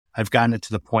I've gotten it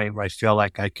to the point where I feel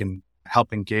like I can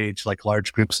help engage like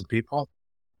large groups of people.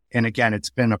 And again, it's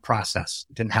been a process.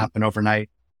 It didn't happen overnight,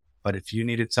 but if you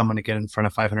needed someone to get in front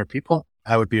of 500 people,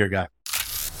 I would be your guy.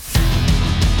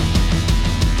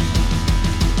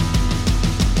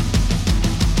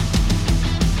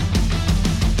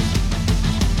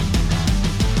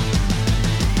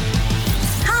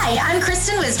 Hi, I'm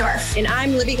Kristen Wisdorf. And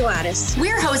I'm Libby Gladys.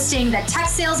 We're hosting the Tech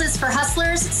Sales is for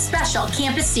Hustlers special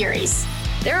campus series.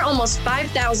 There are almost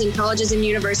 5,000 colleges and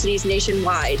universities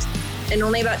nationwide, and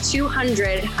only about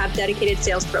 200 have dedicated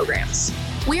sales programs.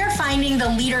 We are finding the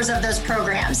leaders of those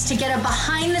programs to get a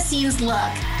behind-the-scenes look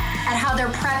at how they're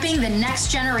prepping the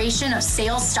next generation of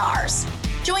sales stars.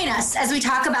 Join us as we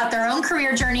talk about their own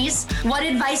career journeys, what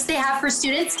advice they have for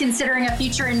students considering a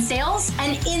future in sales,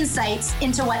 and insights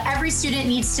into what every student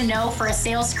needs to know for a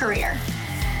sales career.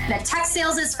 The Tech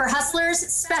Sales is for Hustlers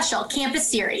special campus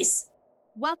series.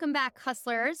 Welcome back,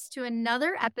 Hustlers, to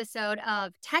another episode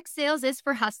of Tech Sales is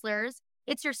for Hustlers.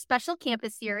 It's your special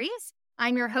campus series.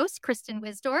 I'm your host, Kristen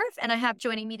Wisdorf, and I have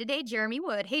joining me today, Jeremy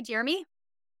Wood. Hey, Jeremy.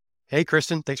 Hey,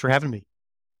 Kristen. Thanks for having me.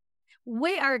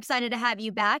 We are excited to have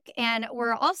you back, and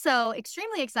we're also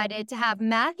extremely excited to have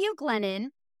Matthew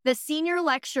Glennon, the senior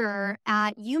lecturer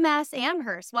at UMass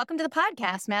Amherst. Welcome to the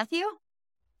podcast, Matthew.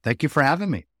 Thank you for having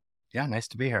me. Yeah, nice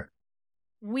to be here.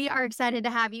 We are excited to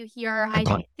have you here. I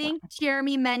think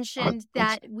Jeremy mentioned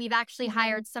that we've actually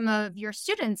hired some of your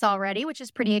students already, which is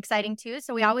pretty exciting too.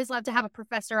 So we always love to have a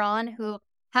professor on who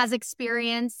has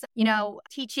experience,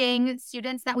 teaching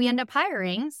students that we end up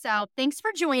hiring. So thanks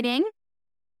for joining.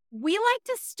 We like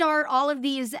to start all of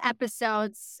these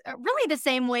episodes really the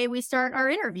same way we start our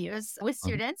interviews with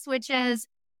students, which is,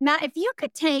 Matt, if you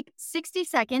could take 60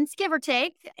 seconds, give or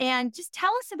take, and just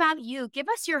tell us about you. Give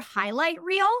us your highlight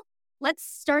reel. Let's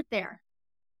start there.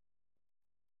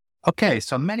 Okay,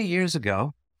 so many years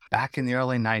ago, back in the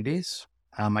early 90s,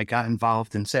 I got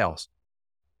involved in sales.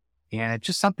 And it's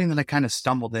just something that I kind of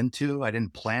stumbled into. I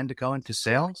didn't plan to go into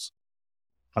sales,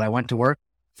 but I went to work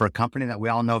for a company that we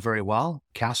all know very well,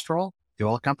 Castrol, the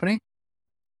oil company.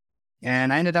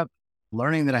 And I ended up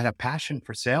learning that I had a passion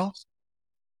for sales.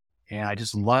 And I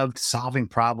just loved solving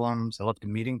problems. I loved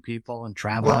meeting people and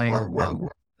traveling.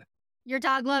 Your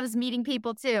dog loves meeting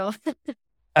people too.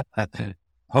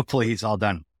 Hopefully he's all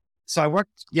done. So I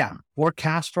worked, for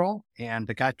Castrol, and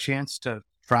I got a chance to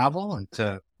travel and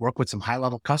to work with some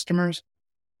high-level customers.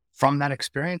 From that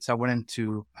experience, I went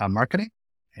into marketing,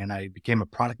 and I became a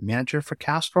product manager for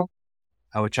Castrol,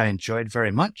 which I enjoyed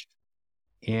very much.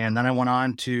 And then I went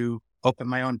on to open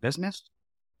my own business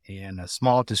in a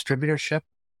small distributorship.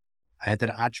 I had that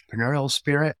entrepreneurial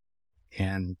spirit,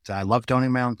 and I loved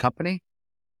owning my own company.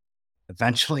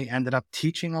 Eventually ended up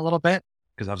teaching a little bit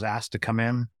because I was asked to come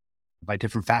in by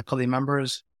different faculty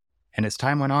members. And as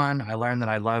time went on, I learned that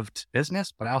I loved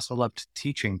business, but I also loved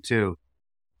teaching too.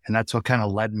 And that's what kind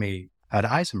of led me to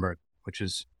Eisenberg, which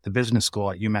is the business school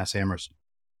at UMass Amherst.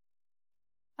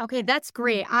 Okay, that's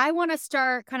great. I want to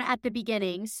start kind of at the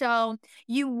beginning. So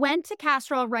you went to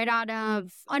Castrol right out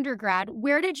of undergrad.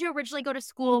 Where did you originally go to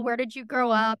school? Where did you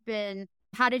grow up? And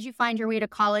how did you find your way to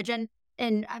college? And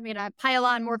I mean, I pile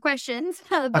on more questions,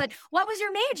 but what was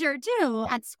your major too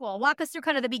at school? Walk us through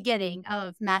kind of the beginning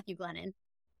of Matthew Glennon.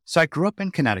 So I grew up in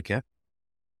Connecticut,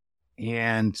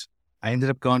 and I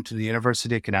ended up going to the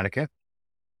University of Connecticut.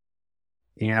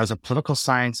 And I was a political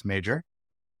science major,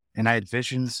 and I had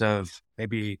visions of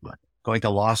maybe going to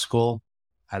law school.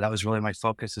 That was really my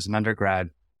focus as an undergrad.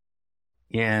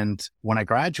 And when I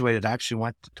graduated, I actually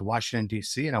went to Washington,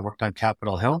 D.C., and I worked on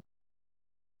Capitol Hill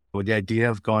with the idea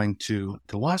of going to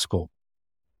law school.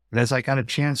 But as I got a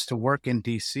chance to work in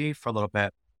D.C. for a little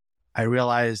bit, I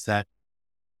realized that,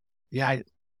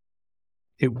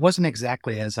 it wasn't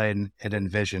exactly as I had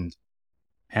envisioned.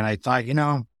 And I thought, I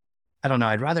don't know,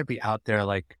 I'd rather be out there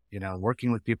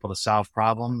working with people to solve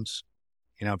problems,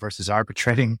 versus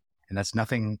arbitrating. And that's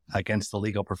nothing against the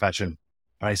legal profession.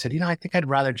 But I said, I think I'd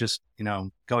rather just,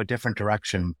 go a different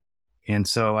direction. And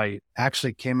so I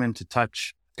actually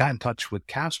got in touch with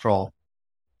Castrol,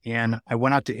 and I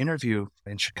went out to interview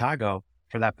in Chicago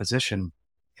for that position.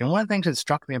 And one of the things that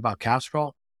struck me about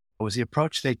Castrol was the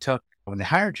approach they took when they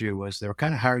hired you was they were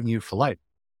kind of hiring you for life.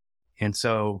 And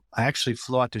so I actually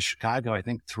flew out to Chicago, I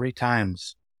think 3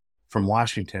 times from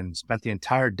Washington, spent the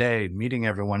entire day meeting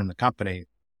everyone in the company.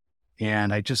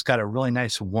 And I just got a really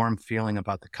nice warm feeling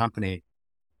about the company.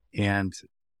 And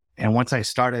once I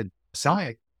started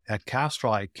selling at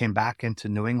Castrol, I came back into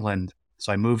New England.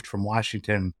 So I moved from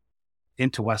Washington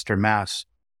into Western Mass,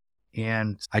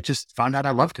 and I just found out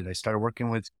I loved it. I started working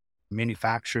with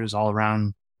manufacturers all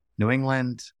around New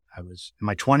England. I was in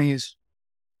my 20s,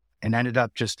 and ended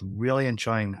up just really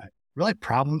enjoying really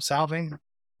problem solving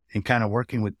and kind of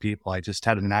working with people. I just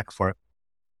had a knack for it.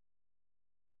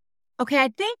 Okay, I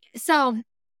think so.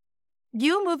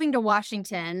 You moving to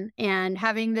Washington and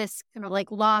having this kind of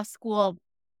like law school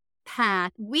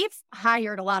path, we've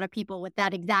hired a lot of people with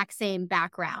that exact same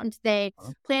background. They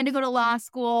plan to go to law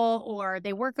school or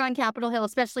they work on Capitol Hill,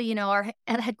 especially, our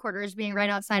headquarters being right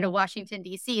outside of Washington,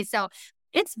 D.C. So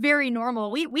it's very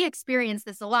normal. We experience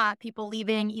this a lot, people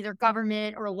leaving either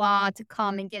government or law to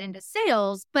come and get into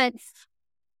sales. But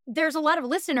there's a lot of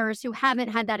listeners who haven't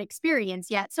had that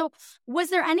experience yet. So was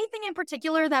there anything in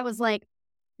particular that was like,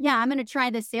 yeah, I'm going to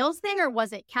try the sales thing, or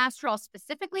was it Castrol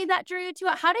specifically that drew you to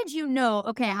it? How did you know,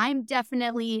 okay, I'm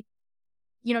definitely,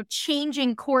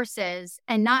 changing courses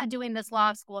and not doing this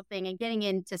law school thing and getting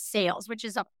into sales, which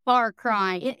is a far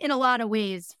cry in a lot of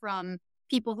ways from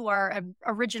people who are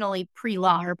originally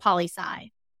pre-law or poli-sci?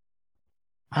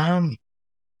 I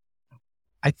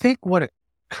think what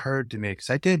occurred to me,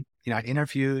 because I did, I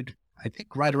interviewed, I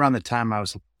think right around the time I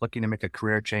was looking to make a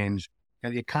career change,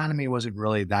 the economy wasn't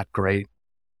really that great.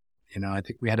 I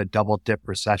think we had a double dip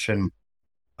recession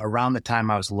around the time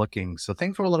I was looking. So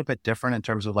things were a little bit different in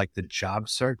terms of like the job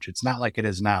search. It's not like it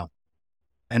is now.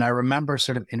 And I remember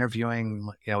sort of interviewing,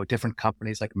 different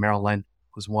companies, like Merrill Lynch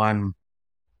was one,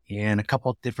 and a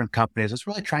couple of different companies. I was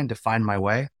really trying to find my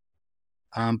way.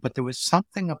 But there was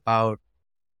something about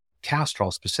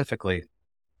Castrol specifically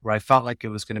where I felt like it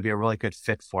was going to be a really good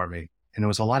fit for me. And there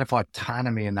was a lot of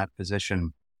autonomy in that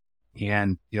position.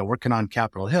 And, working on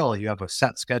Capitol Hill, you have a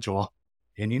set schedule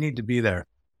and you need to be there.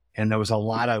 And there was I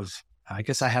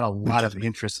had a lot of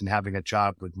interest in having a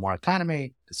job with more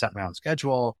autonomy to set my own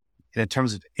schedule. And in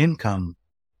terms of income,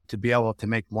 to be able to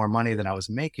make more money than I was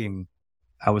making,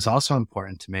 was also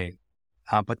important to me.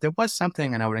 But there was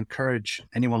something, and I would encourage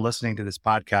anyone listening to this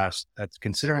podcast that's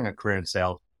considering a career in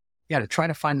sales, to try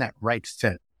to find that right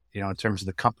fit, in terms of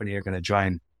the company you're going to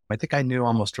join. I think I knew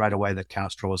almost right away that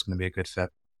Castrol was going to be a good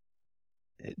fit.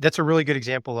 That's a really good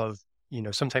example of,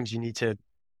 sometimes you need to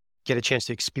get a chance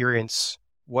to experience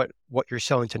what you're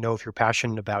selling to know if you're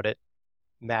passionate about it.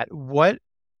 Matt,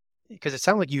 because it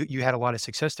sounded like you had a lot of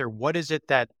success there. What is it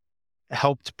that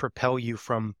helped propel you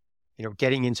from,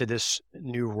 getting into this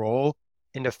new role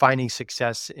into finding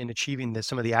success in achieving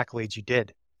some of the accolades you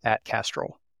did at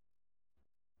Castrol?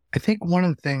 I think one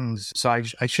of the things, so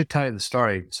I should tell you the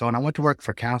story. So when I went to work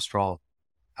for Castrol,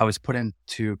 I was put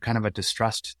into kind of a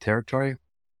distressed territory,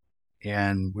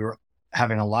 and we were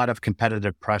having a lot of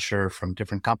competitive pressure from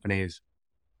different companies.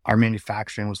 Our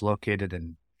manufacturing was located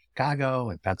in Chicago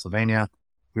and Pennsylvania.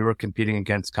 We were competing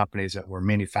against companies that were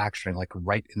manufacturing like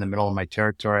right in the middle of my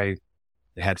territory.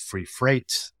 They had free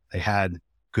freight. They had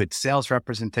good sales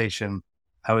representation.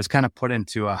 I was kind of put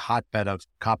into a hotbed of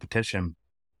competition.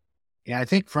 Yeah, I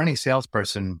think for any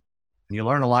salesperson, you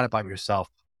learn a lot about yourself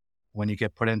when you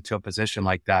get put into a position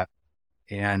like that.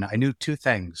 And I knew two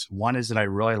things. One is that I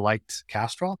really liked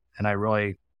Castrol, and I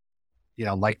really,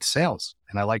 liked sales,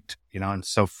 and I liked, and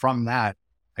so from that,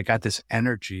 I got this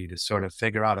energy to sort of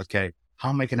figure out, okay, how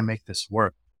am I going to make this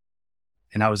work?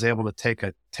 And I was able to take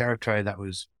a territory that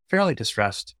was fairly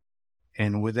distressed.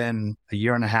 And within a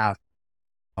year and a half,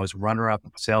 I was runner-up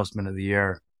salesman of the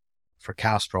year for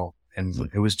Castrol. And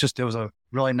it was a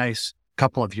really nice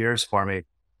couple of years for me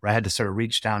where I had to sort of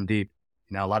reach down deep,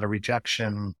 a lot of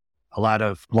rejection, a lot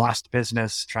of lost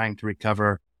business, trying to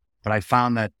recover. But I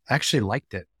found that I actually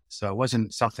liked it. So it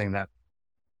wasn't something that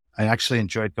I actually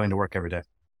enjoyed going to work every day.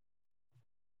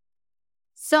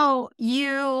 So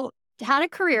you had a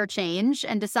career change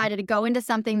and decided to go into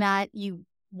something that you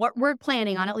weren't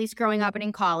planning on, at least growing up and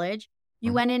in college.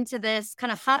 You went into this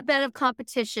kind of hotbed of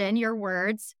competition, your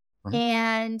words,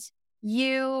 and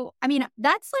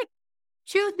that's like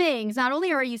two things. Not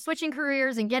only are you switching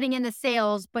careers and getting into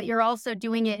sales, but you're also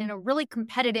doing it in a really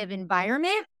competitive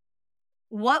environment.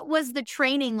 What was the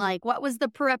training like? What was the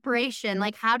preparation?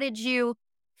 Like, how did you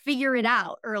figure it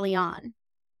out early on?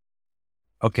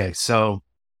 Okay, so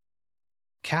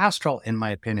Castrol, in my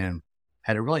opinion,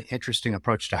 had a really interesting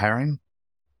approach to hiring.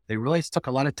 They really took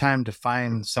a lot of time to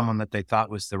find someone that they thought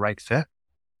was the right fit.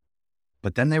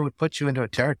 But then they would put you into a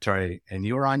territory and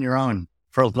you were on your own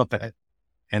for a little bit.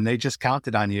 And they just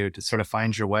counted on you to sort of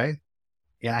find your way.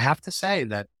 And I have to say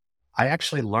that I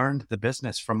actually learned the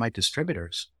business from my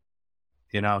distributors.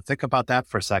 Think about that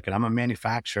for a second. I'm a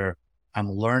manufacturer.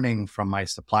 I'm learning from my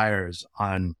suppliers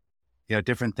on,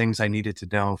 different things I needed to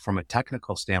know from a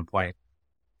technical standpoint.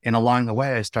 And along the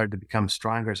way, I started to become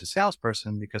stronger as a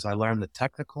salesperson because I learned the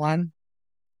technical end.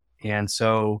 And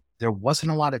so there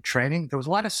wasn't a lot of training. There was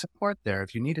a lot of support there.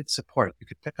 If you needed support, you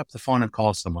could pick up the phone and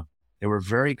call someone. They were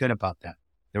very good about that.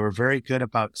 They were very good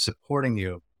about supporting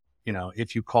you,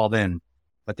 if you called in,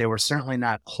 but they were certainly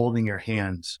not holding your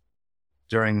hands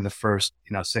during the first,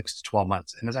 6 to 12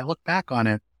 months. And as I look back on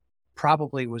it,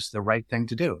 probably was the right thing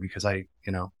to do because it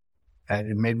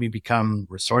made me become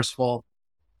resourceful.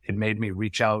 It made me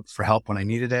reach out for help when I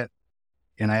needed it.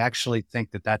 And I actually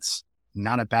think that that's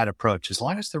not a bad approach. As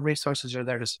long as the resources are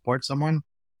there to support someone,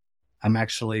 I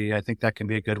think that can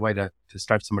be a good way to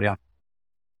start somebody off.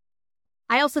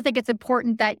 I also think it's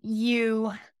important that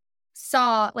you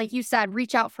saw, like you said,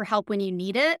 reach out for help when you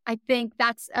need it. I think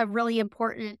that's a really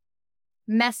important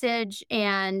message.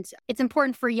 And it's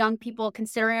important for young people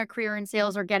considering a career in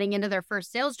sales or getting into their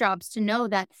first sales jobs to know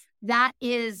that that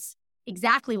is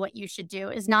exactly what you should do,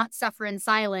 is not suffer in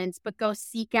silence, but go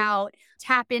seek out,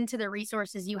 tap into the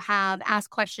resources you have, ask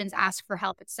questions, ask for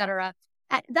help, etc.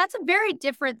 That's very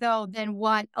different, though, than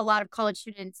what a lot of college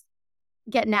students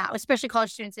get now, especially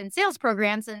college students in sales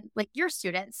programs and like your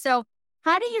students. So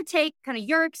how do you take kind of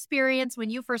your experience when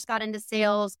you first got into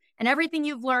sales and everything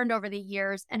you've learned over the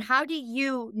years, and how do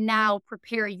you now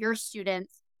prepare your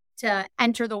students to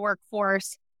enter the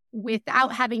workforce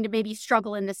without having to maybe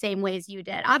struggle in the same ways you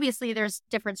did? Obviously, there's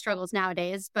different struggles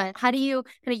nowadays, but how do you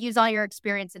kind of use all your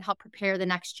experience and help prepare the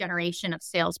next generation of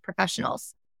sales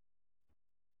professionals?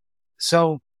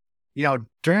 So,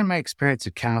 during my experience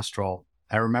at Castrol,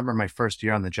 I remember my first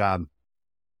year on the job,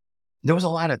 there was a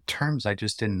lot of terms I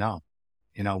just didn't know.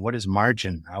 What is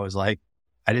margin? I was like,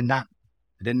 I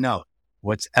didn't know.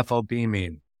 What's FOB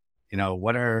mean?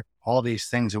 What are all these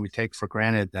things that we take for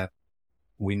granted that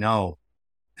we know?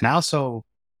 And I also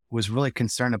was really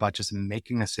concerned about just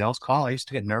making a sales call. I used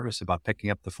to get nervous about picking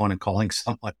up the phone and calling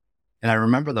someone. And I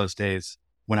remember those days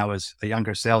when I was a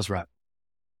younger sales rep.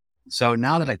 So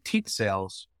now that I teach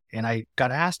sales, and I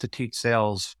got asked to teach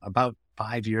sales about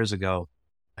 5 years ago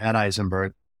at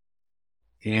Eisenberg.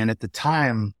 And at the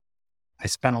time, I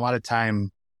spent a lot of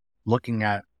time looking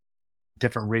at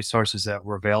different resources that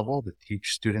were available to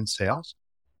teach students sales.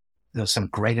 There's some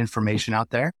great information out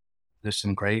there. There's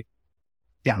some great,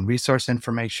 resource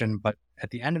information. But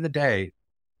at the end of the day,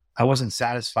 I wasn't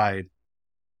satisfied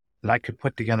that I could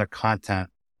put together content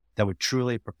that would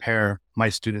truly prepare my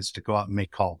students to go out and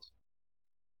make calls.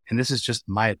 And this is just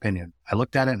my opinion. I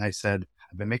looked at it and I said,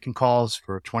 I've been making calls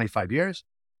for 25 years,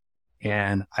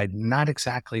 and I'm not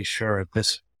exactly sure if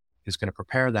this is going to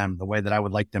prepare them the way that I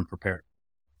would like them prepared.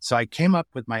 So I came up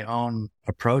with my own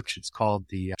approach. It's called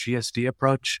the GSD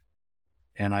approach.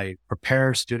 And I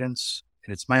prepare students,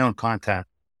 and it's my own content,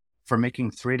 for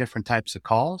making 3 different types of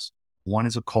calls. One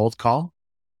is a cold call,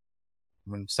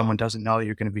 when someone doesn't know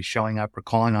you're going to be showing up or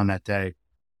calling on that day.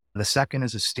 The second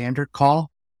is a standard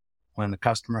call, when the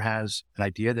customer has an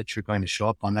idea that you're going to show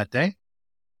up on that day.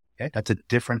 Okay, that's a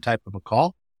different type of a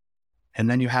call. And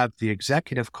then you have the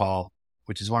executive call,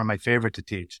 which is one of my favorite to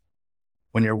teach.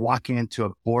 When you're walking into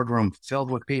a boardroom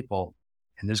filled with people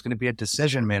and there's going to be a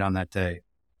decision made on that day,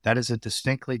 that is a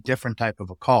distinctly different type of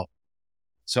a call.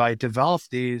 So I developed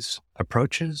these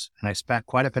approaches and I spent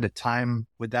quite a bit of time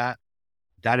with that.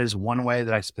 That is one way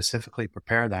that I specifically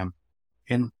prepare them.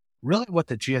 And really what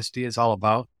the GSD is all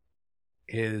about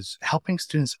is helping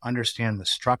students understand the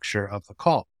structure of the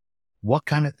call. What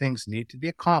kind of things need to be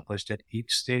accomplished at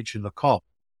each stage of the call?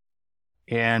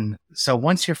 And so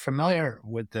once you're familiar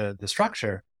with the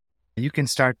structure, you can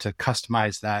start to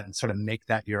customize that and sort of make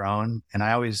that your own. And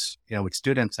I always, with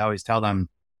students, I always tell them,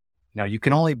 you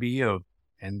can only be you,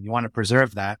 and you want to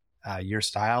preserve that, your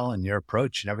style and your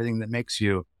approach and everything that makes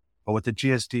you. But what the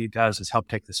GSD does is help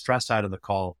take the stress out of the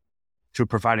call through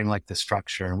providing like the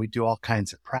structure. And we do all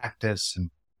kinds of practice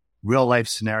and real life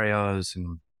scenarios.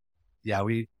 And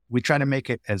we try to make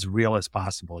it as real as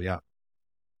possible. Yeah.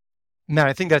 Matt,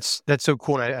 I think that's so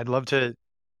cool. And I'd love to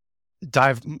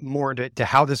dive more into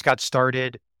how this got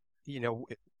started,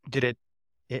 did it,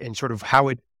 and sort of how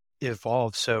it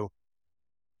evolved. So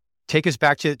take us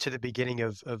back to the beginning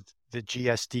of the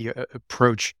GSD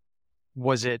approach.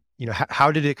 Was it,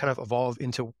 how did it kind of evolve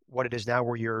into what it is now,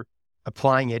 where you're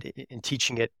applying it and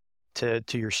teaching it to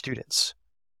your students?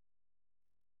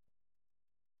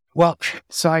 Well,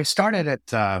 so I started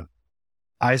at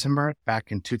Eisenberg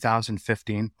back in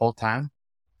 2015, full-time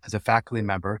as a faculty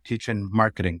member teaching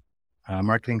marketing,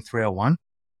 Marketing 301.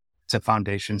 It's a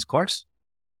foundations course.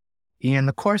 And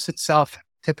the course itself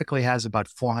typically has about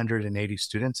 480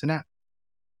 students in it.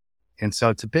 And so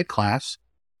it's a big class.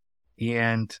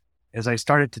 And as I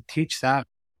started to teach that,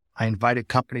 I invited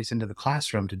companies into the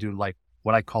classroom to do like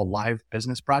what I call live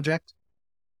business projects.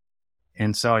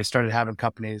 And so I started having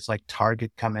companies like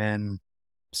Target come in,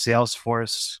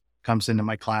 Salesforce comes into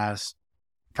my class,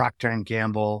 Procter and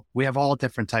Gamble. We have all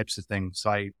different types of things. So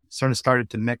I sort of started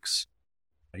to mix,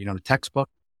 the textbook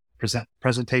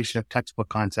presentation of textbook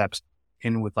concepts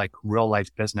in with like real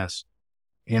life business.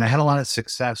 And I had a lot of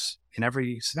success in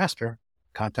every semester.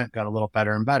 Content got a little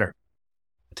better and better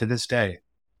to this day.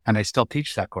 And I still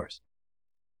teach that course.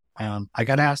 I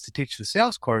got asked to teach the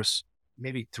sales course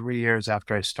maybe 3 years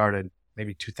after I started,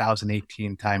 maybe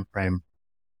 2018 timeframe.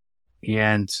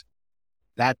 And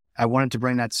that I wanted to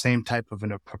bring that same type of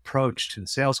an approach to the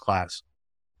sales class.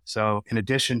 So in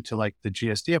addition to like the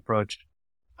GSD approach,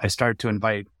 I started to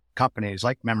invite companies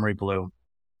like Memory Blue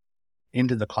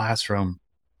into the classroom.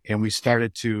 And we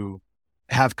started to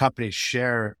have companies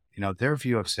share, their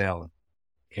view of sales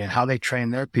and how they train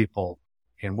their people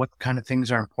and what kind of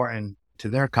things are important to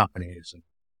their companies.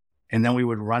 And then we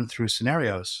would run through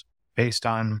scenarios based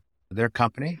on their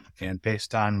company and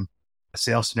based on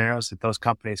sales scenarios that those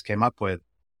companies came up with.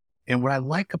 And what I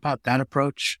like about that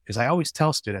approach is I always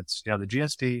tell students, the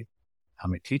GSD,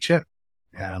 I'm going to teach it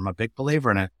and I'm a big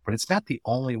believer in it, but it's not the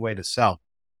only way to sell.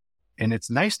 And it's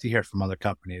nice to hear from other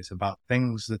companies about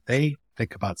things that they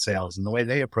think about sales and the way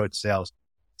they approach sales.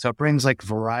 So it brings like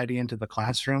variety into the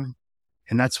classroom.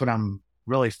 And that's what I'm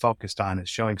really focused on, is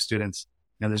showing students,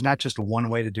 there's not just one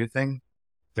way to do things.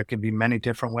 There can be many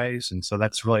different ways. And so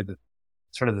that's really the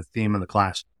sort of the theme of the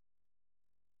class.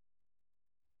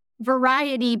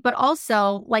 Variety, but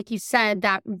also, like you said,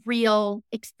 that real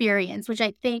experience, which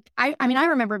I think, I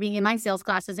remember being in my sales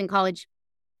classes in college.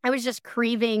 I was just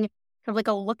craving kind of like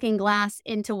a looking glass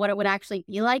into what it would actually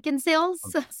be like in sales.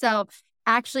 So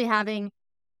actually having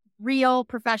real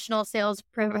professional sales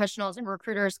professionals and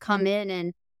recruiters come in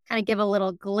and kind of give a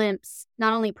little glimpse,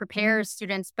 not only prepares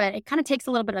students, but it kind of takes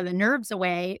a little bit of the nerves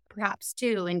away, perhaps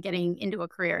too, in getting into a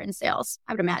career in sales,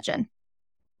 I would imagine.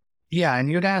 Yeah.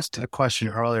 And you'd asked a question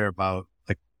earlier about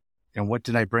what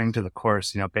did I bring to the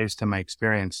course, based on my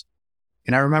experience.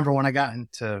 And I remember when I got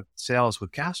into sales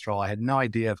with Castrol, I had no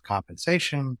idea of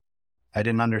compensation. I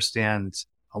didn't understand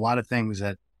a lot of things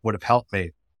that would have helped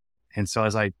me. And so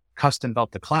as I custom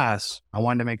built the class, I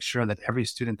wanted to make sure that every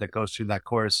student that goes through that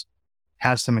course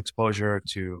has some exposure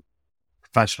to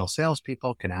professional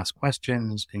salespeople, can ask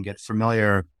questions, can get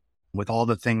familiar with all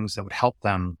the things that would help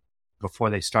them before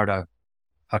they start a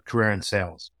career in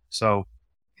sales. So,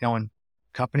 when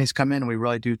companies come in, we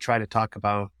really do try to talk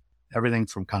about everything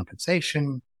from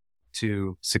compensation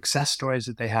to success stories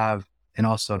that they have, and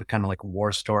also to kind of like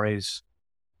war stories.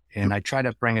 And I try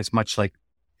to bring as much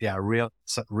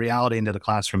reality into the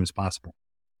classroom as possible.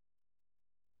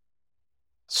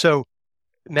 So,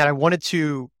 Matt, I wanted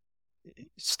to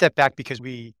step back because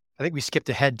I think we skipped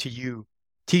ahead to you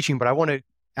teaching, but I want to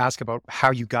ask about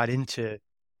how you got into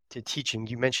teaching.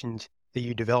 You mentioned that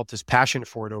you developed this passion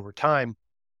for it over time.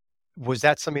 Was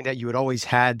that something that you had always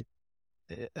had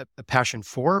a passion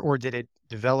for, or did it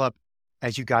develop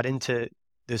as you got into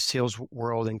the sales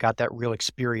world and got that real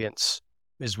experience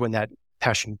is when that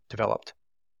passion developed?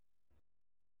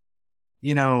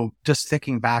 Just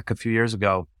thinking back a few years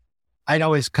ago, I'd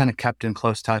always kind of kept in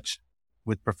close touch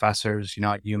with professors,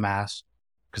 at UMass,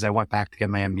 because I went back to get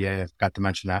my MBA. I forgot to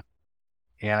mention that.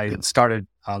 And I started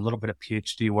a little bit of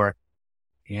PhD work,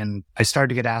 and I started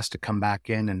to get asked to come back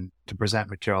in and to present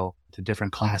material to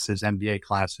different classes, MBA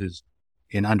classes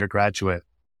in undergraduate.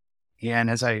 And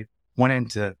as I went in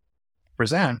to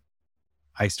present,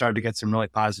 I started to get some really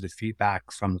positive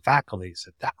feedback from the faculty.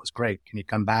 Said, that was great. Can you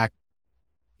come back?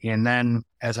 And then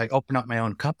as I opened up my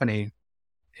own company,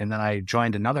 and then I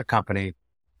joined another company,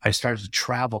 I started to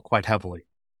travel quite heavily.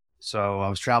 So I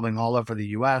was traveling all over the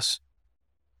US,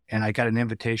 and I got an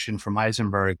invitation from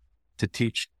Eisenberg to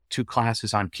teach 2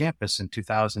 classes on campus in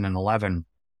 2011,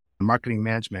 marketing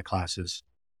management classes.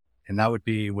 And that would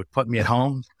put me at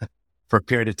home for a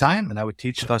period of time, and I would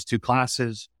teach those 2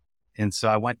 classes. And so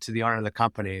I went to the owner of the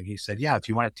company, and he said, yeah, if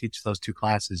you want to teach those 2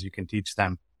 classes, you can teach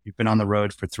them. You've been on the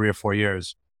road for 3 or 4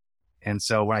 years. And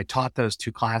so when I taught those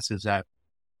 2 classes at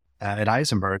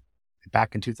Eisenberg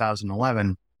back in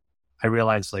 2011, I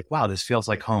realized wow, this feels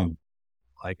like home.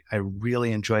 I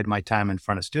really enjoyed my time in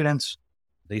front of students.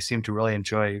 They seemed to really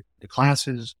enjoy the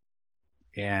classes.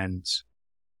 And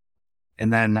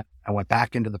then I went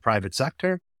back into the private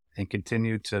sector and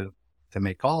continued to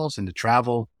make calls and to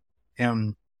travel.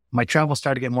 And my travel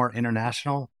started to get more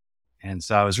international. And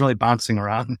so I was really bouncing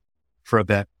around for a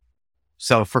bit.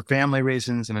 So for family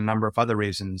reasons and a number of other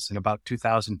reasons, in about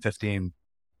 2015,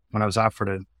 when I was offered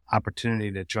an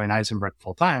opportunity to join Eisenberg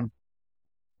full time,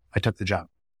 I took the job.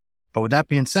 But with that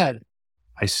being said,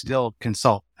 I still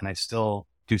consult and I still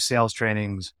do sales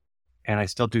trainings and I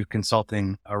still do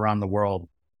consulting around the world.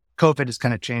 COVID has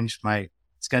kind of changed my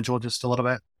schedule just a little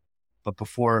bit. But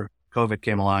before COVID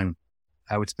came along,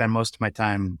 I would spend most of my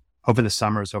time over the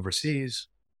summers overseas,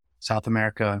 South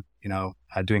America,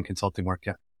 doing consulting work.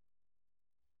 Yeah.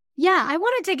 Yeah, I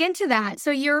want to dig into that.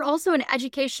 So you're also an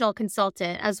educational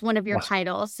consultant as one of your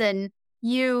titles, and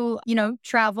you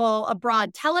travel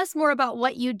abroad. Tell us more about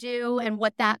what you do and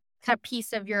what that kind of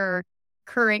piece of your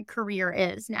current career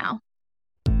is now.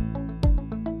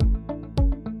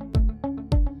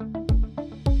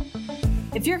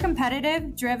 If you're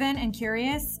competitive, driven, and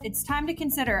curious, it's time to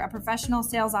consider a professional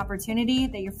sales opportunity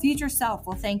that your future self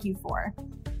will thank you for.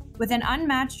 With an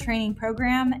unmatched training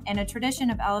program and a tradition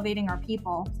of elevating our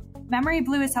people, Memory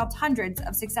Blue has helped hundreds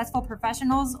of successful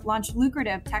professionals launch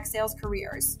lucrative tech sales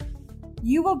careers.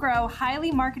 You will grow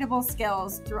highly marketable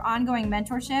skills through ongoing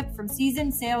mentorship from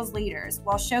seasoned sales leaders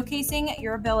while showcasing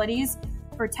your abilities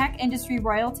for tech industry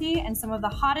royalty and some of the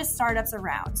hottest startups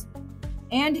around.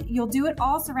 And you'll do it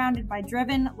all surrounded by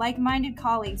driven, like-minded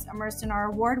colleagues immersed in our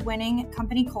award-winning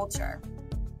company culture.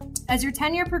 As your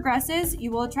tenure progresses,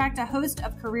 you will attract a host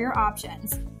of career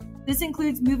options. This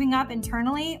includes moving up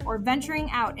internally or venturing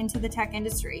out into the tech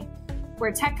industry,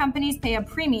 where tech companies pay a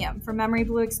premium for Memory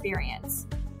Blue experience.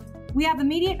 We have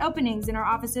immediate openings in our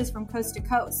offices from coast to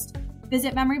coast.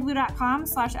 Visit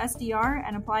memoryblue.com/SDR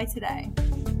and apply today.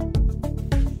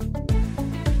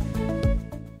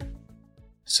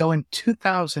 So in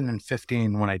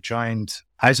 2015, when I joined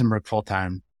Eisenberg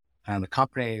full-time, the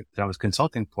company that I was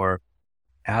consulting for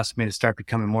asked me to start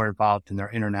becoming more involved in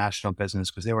their international business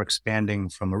because they were expanding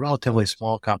from a relatively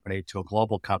small company to a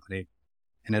global company.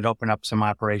 And it opened up some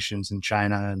operations in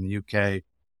China and the UK,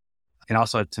 and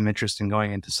also had some interest in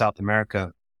going into South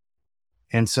America.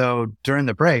 And so during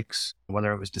the breaks,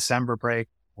 whether it was December break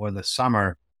or the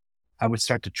summer, I would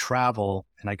start to travel,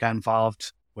 and I got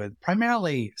involved with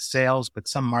primarily sales, but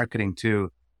some marketing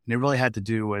too. And it really had to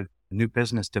do with new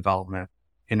business development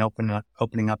and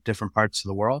opening up different parts of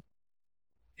the world.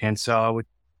 And so I would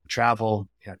travel,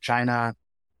 China,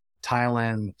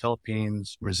 Thailand,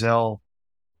 Philippines, Brazil,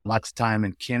 lots of time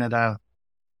in Canada.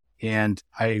 And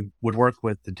I would work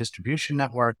with the distribution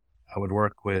network. I would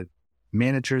work with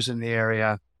managers in the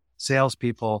area,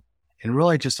 salespeople, and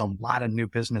really just a lot of new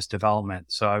business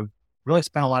development. So I really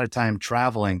spent a lot of time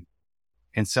traveling.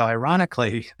 And so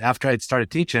ironically, after I'd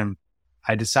started teaching,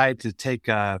 I decided to take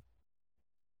a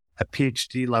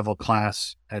PhD level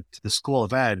class at the School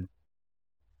of Ed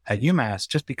at UMass,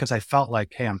 just because I felt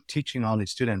like, hey, I'm teaching all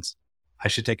these students. I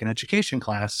should take an education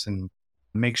class and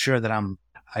make sure that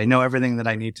I know everything that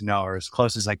I need to know, or as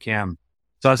close as I can.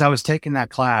 So as I was taking that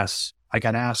class, I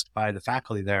got asked by the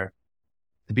faculty there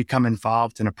to become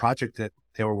involved in a project that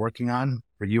they were working on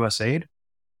for USAID.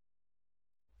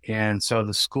 And so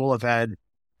the School of Ed,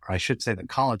 or I should say the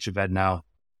College of Ed now,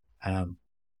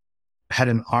 had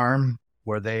an arm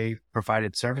where they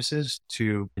provided services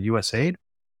to USAID,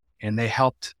 and they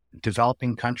helped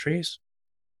developing countries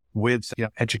with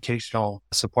educational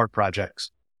support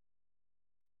projects.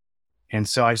 And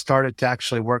so I started to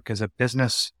actually work as a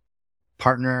business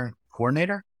partner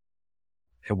coordinator.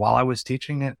 And while I was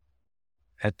teaching it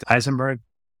at Eisenberg,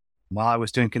 while I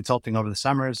was doing consulting over the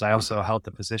summers, I also held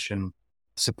the position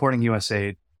supporting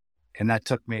USAID. And that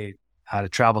took me to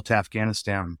travel to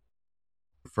Afghanistan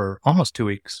for almost 2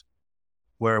 weeks,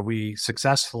 where we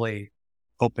successfully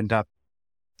opened up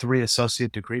 3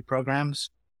 associate degree programs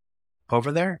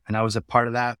over there. And I was a part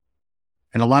of that.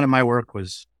 And a lot of my work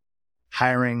was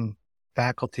hiring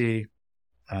faculty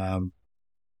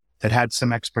that had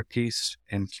some expertise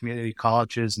in community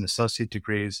colleges and associate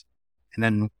degrees, and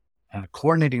then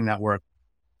coordinating that work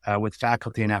with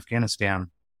faculty in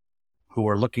Afghanistan who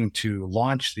were looking to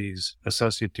launch these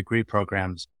associate degree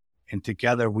programs. And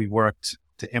together we worked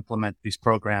to implement these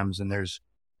programs. And there's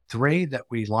 3 that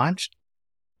we launched,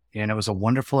 and it was a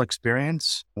wonderful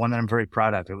experience, one that I'm very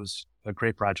proud of. It was a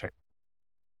great project.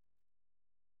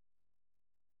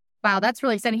 Wow, that's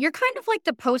really exciting. You're kind of like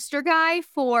the poster guy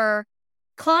for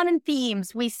common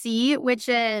themes we see, which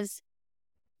is,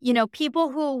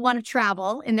 people who want to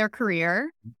travel in their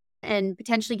career and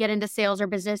potentially get into sales or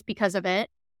business because of it.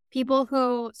 People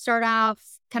who start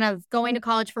off kind of going to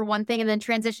college for one thing and then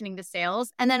transitioning to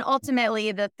sales. And then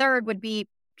ultimately the third would be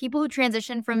people who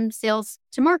transition from sales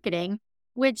to marketing,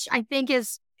 which I think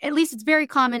is, at least it's very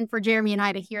common for Jeremy and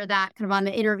I to hear that kind of on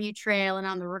the interview trail and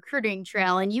on the recruiting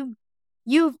trail. And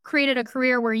you've created a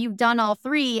career where you've done all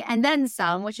 3 and then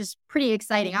some, which is pretty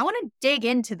exciting. I want to dig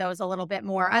into those a little bit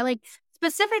more. I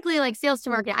specifically like sales to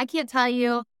marketing. I can't tell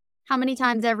you how many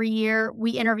times every year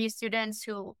we interview students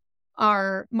who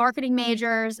are marketing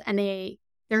majors, and they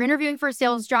they're interviewing for a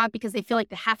sales job because they feel like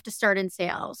they have to start in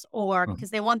sales or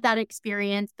because they want that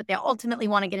experience, but they ultimately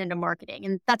want to get into marketing.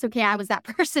 And that's okay. I was that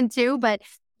person too, but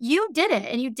you did it,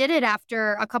 and you did it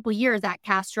after a couple of years at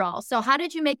Castrol. So how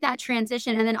did you make that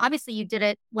transition? And then obviously you did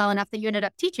it well enough that you ended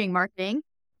up teaching marketing.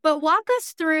 But walk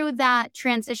us through that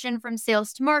transition from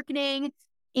sales to marketing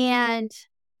and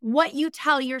what you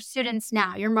tell your students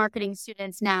now, your marketing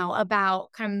students now,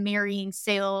 about kind of marrying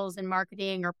sales and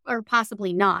marketing or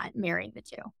possibly not marrying the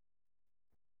two.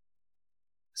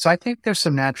 So I think there's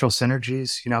some natural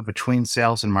synergies, between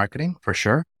sales and marketing for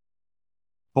sure.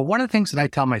 But one of the things that I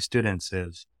tell my students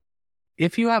is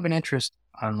if you have an interest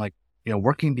on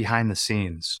working behind the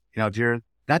scenes, if you're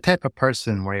that type of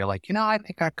person where you're like, I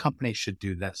think our company should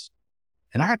do this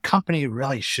and our company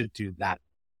really should do that.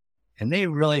 And they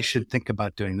really should think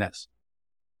about doing this.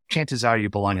 Chances are you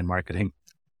belong in marketing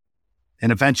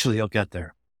and eventually you'll get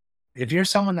there. If you're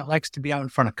someone that likes to be out in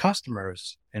front of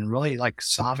customers and really like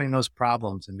solving those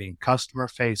problems and being customer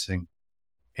facing,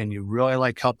 and you really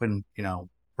like helping,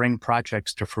 bring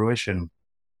projects to fruition,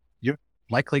 you're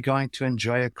likely going to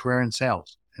enjoy a career in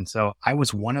sales. And so I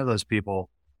was one of those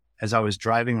people as I was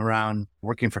driving around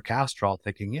working for Castrol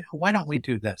thinking, why don't we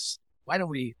do this? Why don't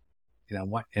we,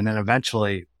 what? And then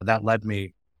eventually that led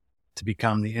me to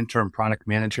become the interim product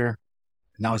manager.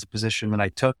 And that was a position that I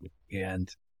took.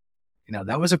 And,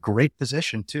 that was a great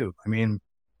position too.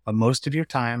 But most of your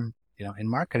time, in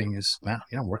marketing is,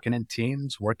 working in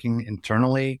teams, working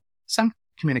internally, some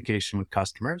communication with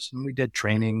customers. And we did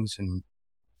trainings and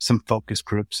some focus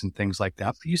groups and things like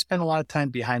that. But you spend a lot of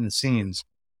time behind the scenes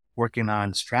working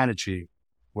on strategy.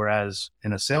 Whereas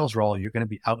in a sales role, you're going to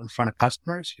be out in front of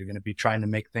customers. You're going to be trying to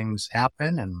make things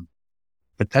happen.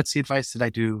 But that's the advice that I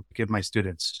do give my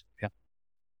students. Yeah.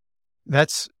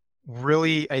 That's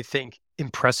really, I think,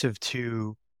 impressive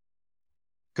to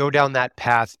go down that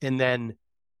path. And then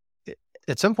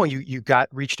at some point you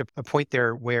reached a point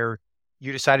there where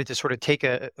you decided to sort of take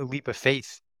a leap of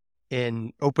faith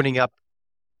in opening up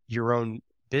your own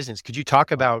business. Could you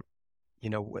talk about,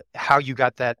 how you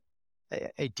got that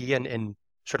idea and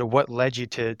sort of what led you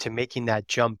to making that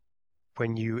jump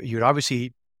when you'd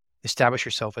obviously established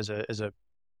yourself as a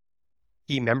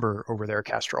key member over there at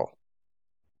Castrol?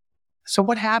 So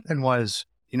what happened was,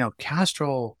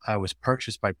 Castrol was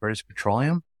purchased by British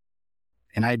Petroleum,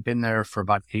 and I'd been there for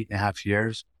about 8.5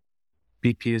 years.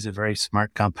 BP is a very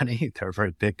smart company. They're a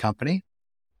very big company.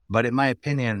 But in my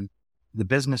opinion, the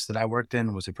business that I worked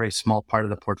in was a very small part of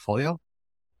the portfolio,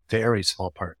 very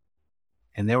small part.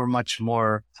 And they were much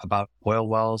more about oil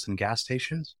wells and gas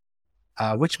stations,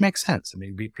 which makes sense.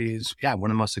 BP is,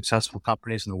 one of the most successful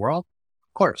companies in the world,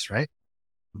 of course, right?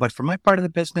 But for my part of the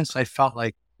business, I felt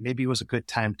like maybe it was a good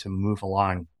time to move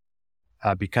along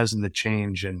because of the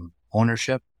change in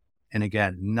ownership. And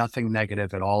again, nothing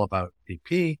negative at all about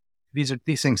BP.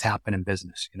 These things happen in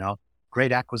business,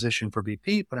 great acquisition for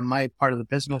BP. But in my part of the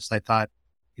business, I thought,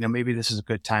 maybe this is a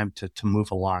good time to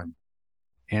move along.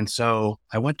 And so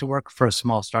I went to work for a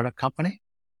small startup company.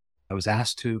 I was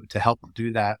asked to help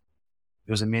do that.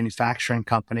 It was a manufacturing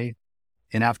company.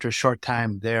 And after a short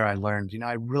time there, I learned,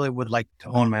 I really would like to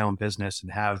own my own business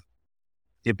and have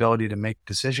the ability to make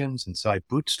decisions. And so I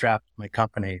bootstrapped my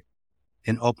company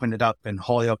and opened it up in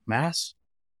Holyoke, Mass.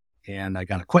 And I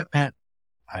got equipment.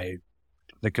 I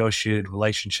negotiated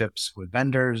relationships with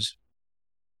vendors,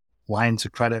 lines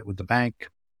of credit with the bank.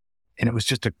 And it was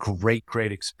just a great,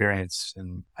 great experience.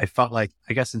 And I felt like,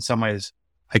 I guess in some ways,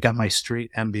 I got my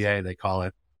street MBA, they call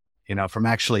it, from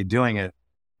actually doing it,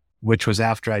 which was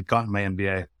after I'd gotten my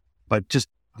MBA. But just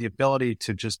the ability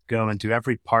to just go and do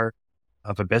every part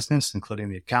of a business, including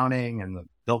the accounting and the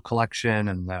bill collection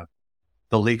and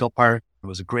the legal part, it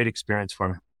was a great experience for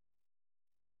me.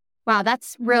 Wow,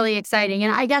 that's really exciting.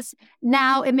 And I guess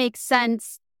now it makes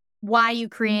sense why you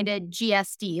created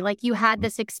GSD. Like you had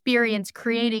this experience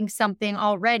creating something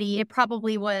already. It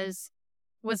probably was,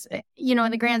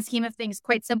 in the grand scheme of things,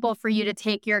 quite simple for you to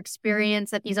take your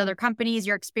experience at these other companies,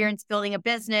 your experience building a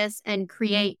business, and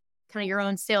create kind of your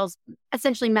own sales,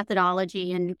 essentially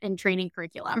methodology and training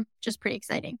curriculum. Just pretty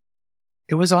exciting.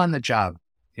 It was on the job,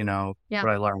 what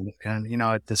I learned. And,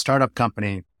 at the startup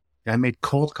company, I made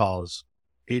cold calls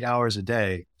 8 hours a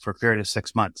day for a period of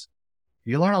 6 months.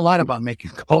 You learn a lot about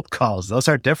making cold calls. Those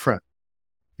are different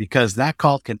because that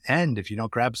call can end if you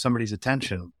don't grab somebody's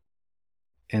attention.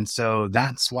 And so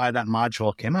that's why that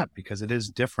module came up, because it is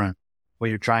different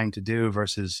what you're trying to do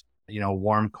versus, a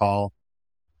warm call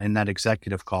and that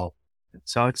executive call.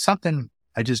 So it's something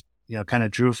I just, kind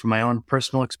of drew from my own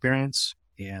personal experience.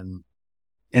 And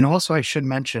also I should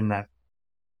mention that,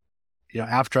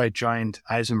 after I joined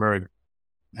Eisenberg,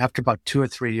 after about 2 or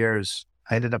 3 years,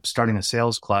 I ended up starting a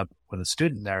sales club with a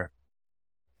student there.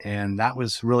 And that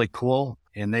was really cool.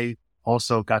 And they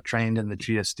also got trained in the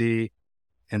GSD,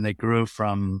 and they grew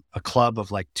from a club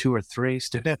of like 2 or 3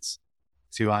 students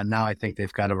to now I think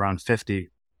they've got around 50,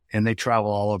 and they travel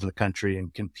all over the country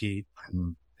and compete.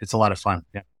 And it's a lot of fun.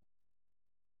 Yeah.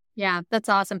 Yeah, that's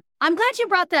awesome. I'm glad you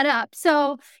brought that up.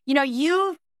 So,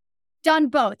 you've done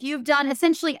both. You've done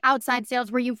essentially outside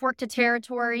sales where you've worked a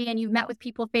territory and you've met with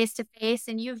people face to face,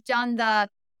 and you've done the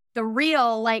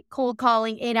real like cold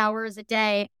calling 8 hours a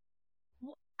day.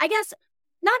 I guess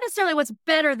not necessarily what's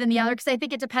better than the other, because I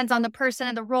think it depends on the person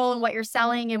and the role and what you're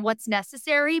selling and what's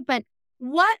necessary. But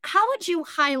how would you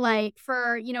highlight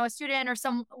for, a student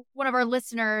or one of our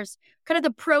listeners, kind of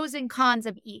the pros and cons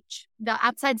of each, the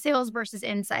outside sales versus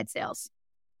inside sales?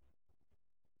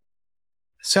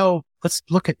 So let's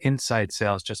look at inside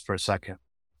sales just for a second.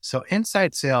 So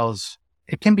inside sales,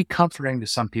 it can be comforting to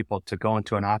some people to go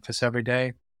into an office every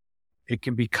day. It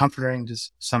can be comforting to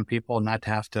some people not to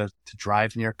have to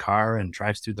drive in your car and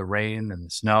drive through the rain and the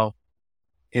snow,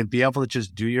 and be able to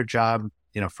just do your job,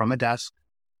 from a desk.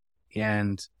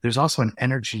 And there's also an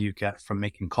energy you get from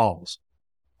making calls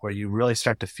where you really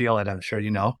start to feel it. I'm sure,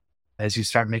 as you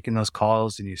start making those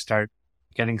calls and you start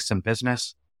getting some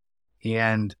business,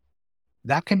 and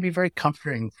that can be very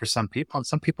comforting for some people. And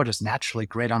some people are just naturally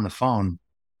great on the phone.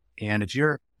 And if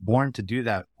you're born to do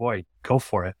that, boy, go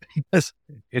for it, because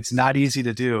it's not easy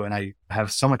to do. And I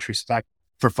have so much respect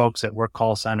for folks that work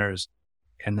call centers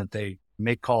and that they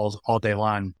make calls all day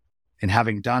long. And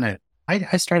having done it,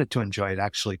 I started to enjoy it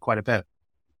actually quite a bit.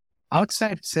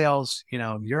 Outside sales,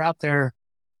 you're out there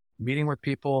meeting with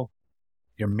people,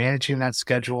 you're managing that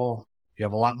schedule. You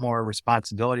have a lot more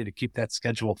responsibility to keep that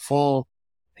schedule full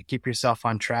and keep yourself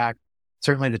on track.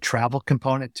 Certainly the travel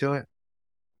component to it.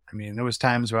 I mean, there was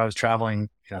times where I was traveling,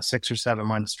 6 or 7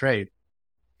 months straight,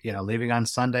 leaving on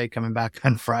Sunday, coming back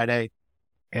on Friday.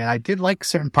 And I did like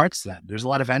certain parts of that. There's a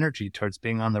lot of energy towards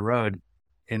being on the road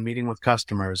and meeting with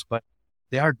customers, but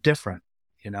they are different.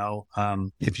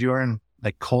 If you're in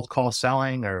like cold call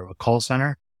selling or a call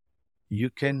center, you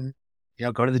can,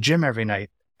 go to the gym every night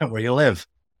where you live.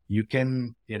 You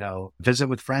can, visit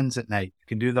with friends at night. You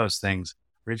can do those things.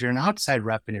 Or if you're an outside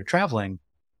rep and you're traveling,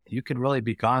 you can really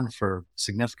be gone for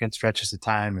significant stretches of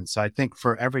time. And so I think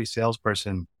for every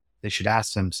salesperson, they should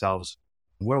ask themselves,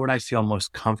 where would I feel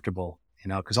most comfortable?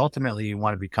 Because ultimately you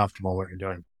want to be comfortable in what you're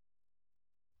doing.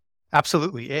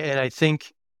 Absolutely. And I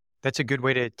think that's a good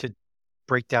way to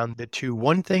break down the two.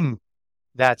 One thing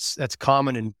that's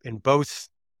common in both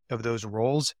of those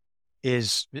roles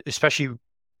is, especially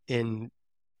in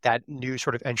that new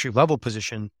sort of entry level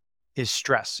position, is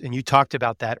stress. And you talked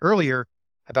about that earlier,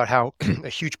 about how a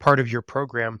huge part of your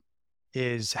program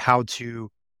is how to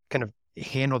kind of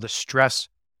handle the stress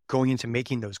going into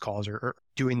making those calls or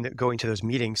going to those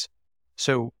meetings.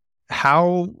 So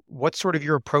what's sort of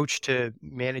your approach to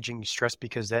managing stress?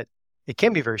 Because that it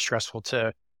can be very stressful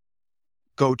to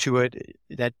go to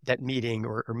that meeting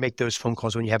or make those phone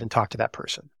calls when you haven't talked to that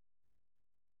person.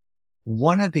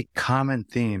 One of the common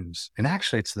themes, and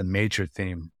actually it's the major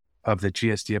theme of the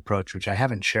GSD approach, which I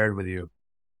haven't shared with you,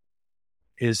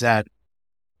 is that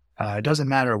it doesn't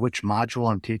matter which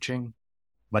module I'm teaching,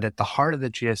 but at the heart of the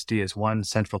GSD is one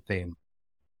central theme,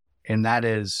 and that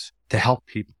is to help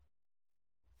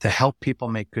people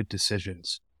make good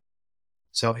decisions.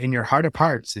 So in your heart of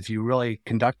hearts, if you really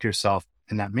conduct yourself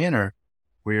in that manner,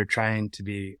 where you're trying to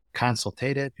be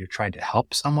consultative, you're trying to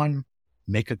help someone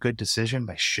make a good decision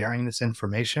by sharing this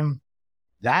information,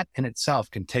 that in itself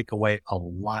can take away a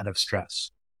lot of stress.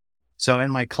 So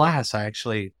in my class, I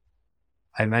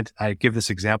give this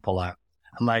example out.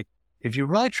 I'm like, if you're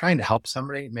really trying to help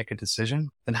somebody make a decision,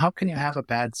 then how can you have a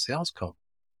bad sales call?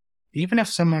 Even if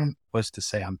someone was to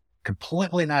say, I'm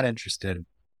completely not interested,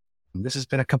 this has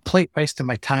been a complete waste of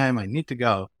my time, I need to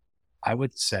go, I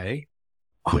would say,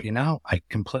 I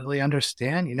completely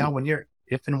understand.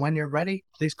 If and when you're ready,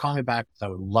 please call me back. I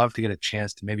would love to get a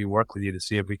chance to maybe work with you to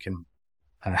see if we can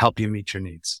help you meet your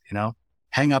needs.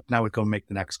 Hang up and I would go make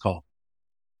the next call.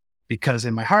 Because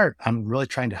in my heart, I'm really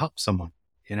trying to help someone,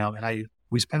 and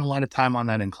we spend a lot of time on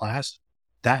that in class.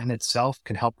 That in itself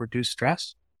can help reduce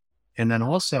stress. And then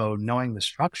also knowing the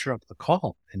structure of the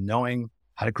call and knowing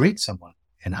how to greet someone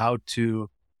and how to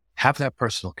have that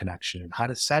personal connection and how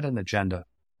to set an agenda.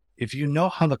 If you know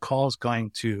how the call is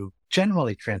going to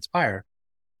generally transpire,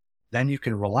 then you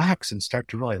can relax and start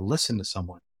to really listen to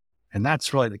someone. And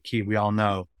that's really the key. We all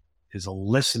know is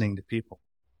listening to people,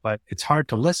 but it's hard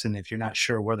to listen if you're not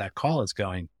sure where that call is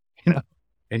going,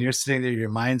 and you're sitting there, your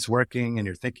mind's working and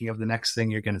you're thinking of the next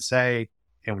thing you're going to say.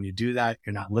 And when you do that,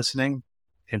 you're not listening.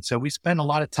 And so we spend a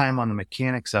lot of time on the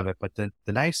mechanics of it. But the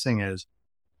nice thing is,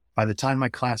 by the time my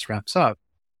class wraps up,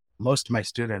 most of my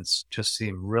students just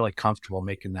seem really comfortable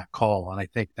making that call. And I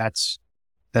think that's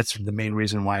the main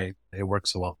reason why it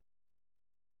works so well.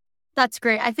 That's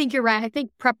great. I think you're right. I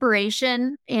think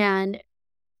preparation and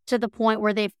to the point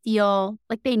where they feel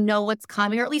like they know what's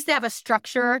coming, or at least they have a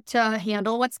structure to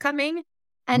handle what's coming.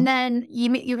 And then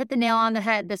you hit the nail on the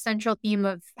head, the central theme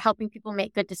of helping people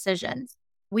make good decisions.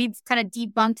 We've kind of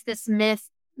debunked this myth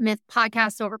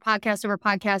podcast over podcast over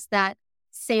podcast that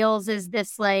sales is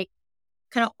this like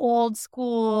kind of old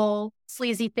school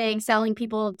sleazy thing, selling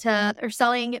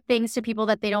things to people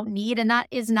that they don't need. And that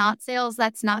is not sales.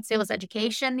 That's not sales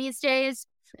education these days.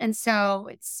 And so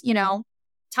it's,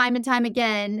 time and time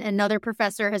again, another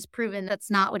professor has proven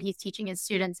that's not what he's teaching his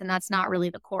students. And that's not really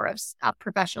the core of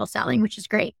professional selling, which is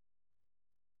great.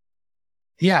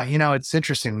 Yeah. It's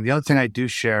interesting. The other thing I do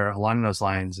share along those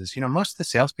lines is, most of the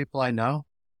salespeople I know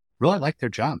really like their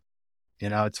job.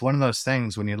 It's one of those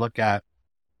things when you look at,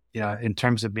 in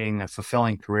terms of being a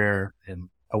fulfilling career and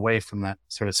away from that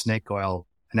sort of snake oil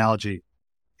analogy,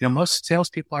 most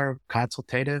salespeople are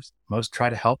consultative. Most try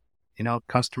to help,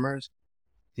 customers.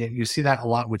 You see that a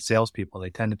lot with salespeople. They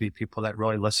tend to be people that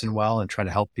really listen well and try to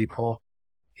help people.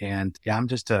 And yeah, I'm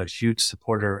just a huge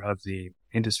supporter of the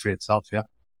industry itself. Yeah.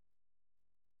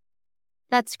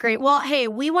 That's great. Well, hey,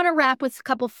 we want to wrap with a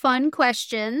couple fun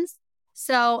questions.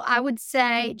 So I would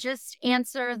say just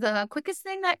answer the quickest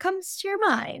thing that comes to your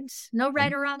mind. No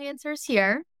right or wrong answers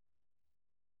here.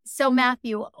 So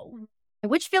Matthew,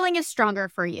 which feeling is stronger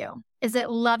for you? Is it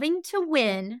loving to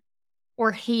win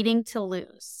or hating to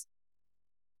lose?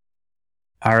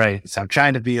 All right. So I'm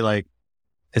trying to be like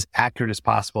as accurate as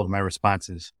possible to my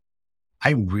responses.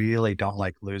 I really don't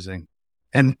like losing.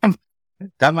 And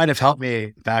that might have helped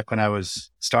me back when I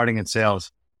was starting in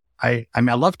sales. I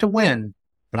love to win,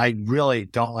 but I really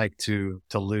don't like to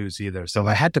lose either. So if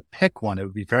I had to pick one, it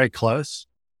would be very close.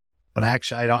 But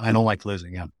actually, I don't like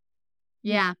losing. Yeah.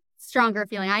 Yeah. Stronger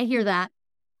feeling. I hear that.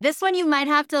 This one you might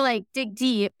have to dig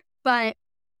deep, but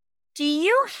do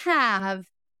you have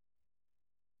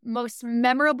most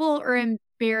memorable or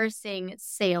embarrassing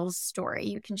sales story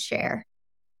you can share?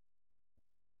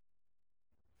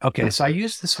 Okay. So I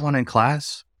used this one in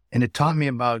class and it taught me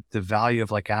about the value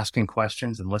of asking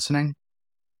questions and listening.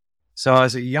 So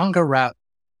as a younger rep,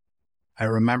 I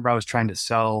remember I was trying to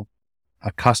sell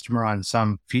a customer on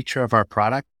some feature of our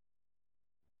product.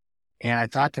 And I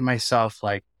thought to myself,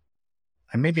 and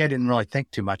maybe I didn't really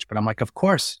think too much, but I'm like, of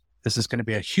course, this is going to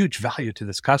be a huge value to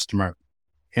this customer.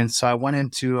 And so I went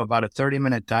into about a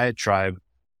 30-minute diatribe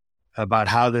about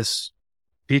how this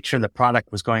feature of the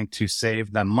product was going to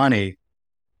save them money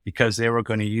because they were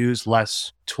going to use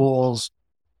less tools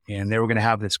and they were going to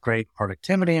have this great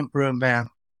productivity improvement.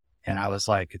 And I was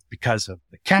like, it's because of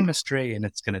the chemistry and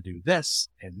it's going to do this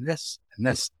and this and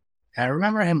this. And I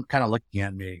remember him kind of looking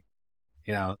at me,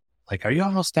 are you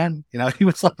almost done? He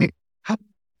was like,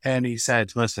 and he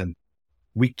said, listen,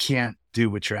 we can't do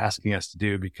what you're asking us to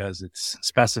do because it's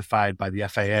specified by the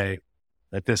FAA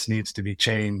that this needs to be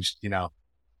changed,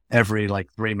 every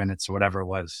 3 minutes or whatever it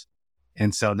was.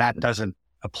 And so that doesn't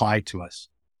apply to us.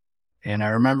 And I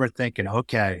remember thinking,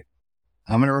 okay,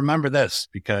 I'm going to remember this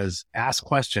because ask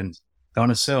questions,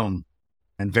 don't assume,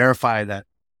 and verify that,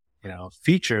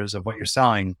 features of what you're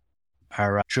selling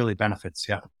are truly benefits.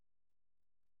 Yeah.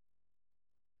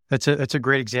 That's a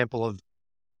great example of,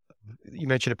 you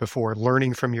mentioned it before,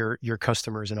 learning from your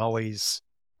customers and always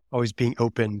being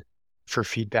open for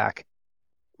feedback.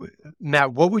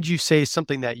 Matt, what would you say is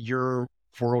something that you're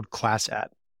world class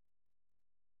at?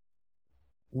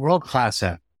 World class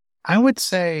at? I would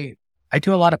say I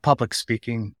do a lot of public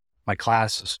speaking. My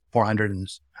class is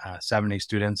 470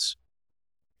 students.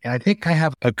 And I think I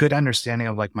have a good understanding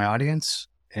of my audience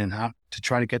and how to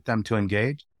try to get them to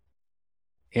engage.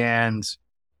 And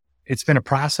it's been a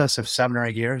process of 7 or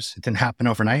 8 years. It didn't happen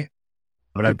overnight,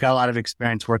 but I've got a lot of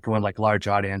experience working with large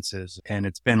audiences and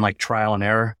it's been trial and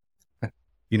error.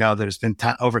 There's been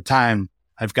over time,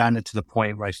 I've gotten it to the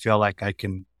point where I feel like I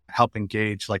can help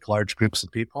engage large groups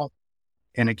of people.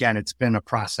 And again, it's been a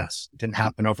process. It didn't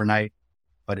happen overnight,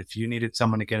 but if you needed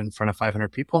someone to get in front of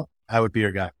 500 people, I would be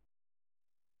your guy.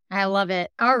 I love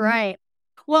it. All right.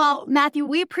 Well, Matthew,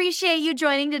 we appreciate you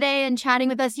joining today and chatting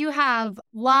with us. You have a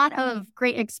lot of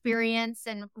great experience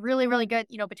and really, really good,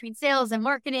 between sales and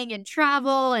marketing and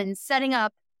travel and setting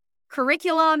up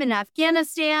curriculum in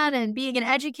Afghanistan and being an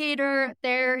educator.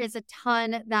 There is a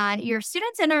ton that your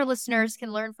students and our listeners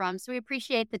can learn from. So we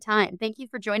appreciate the time. Thank you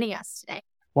for joining us today.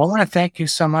 Well, I want to thank you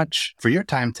so much for your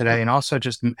time today. And also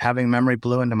just having Memory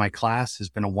Blue into my class has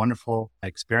been a wonderful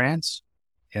experience.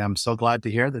 I'm so glad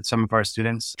to hear that some of our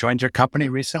students joined your company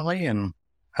recently, and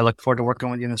I look forward to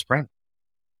working with you in the spring.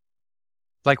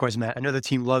 Likewise, Matt. I know the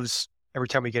team loves every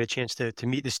time we get a chance to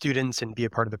meet the students and be a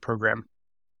part of the program.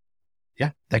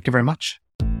 Yeah, thank you very much.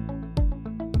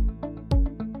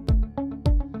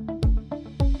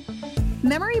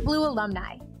 Memory Blue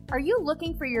alumni, are you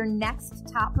looking for your next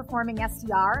top performing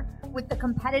SDR with the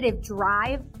competitive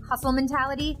drive, hustle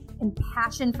mentality, and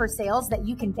passion for sales that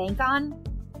you can bank on?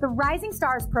 The Rising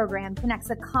Stars program connects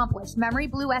accomplished Memory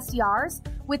Blue SDRs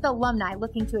with alumni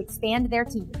looking to expand their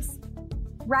teams.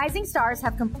 Rising Stars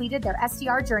have completed their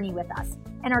SDR journey with us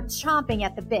and are chomping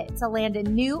at the bit to land a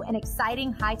new and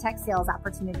exciting high-tech sales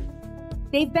opportunity.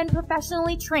 They've been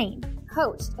professionally trained,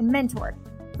 coached, and mentored,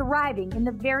 thriving in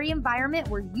the very environment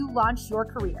where you launched your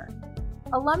career.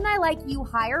 Alumni like you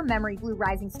hire Memory Blue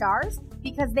Rising Stars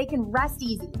because they can rest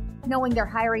easy, knowing they're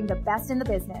hiring the best in the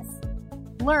business.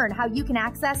 Learn how you can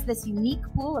access this unique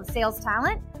pool of sales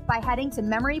talent by heading to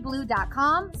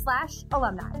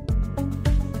memoryblue.com/alumni.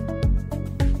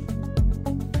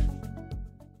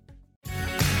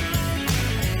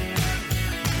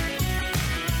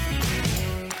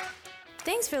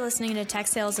 Thanks for listening to Tech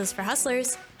Sales is for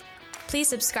Hustlers. Please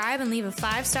subscribe and leave a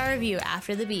 5-star review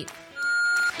after the beep.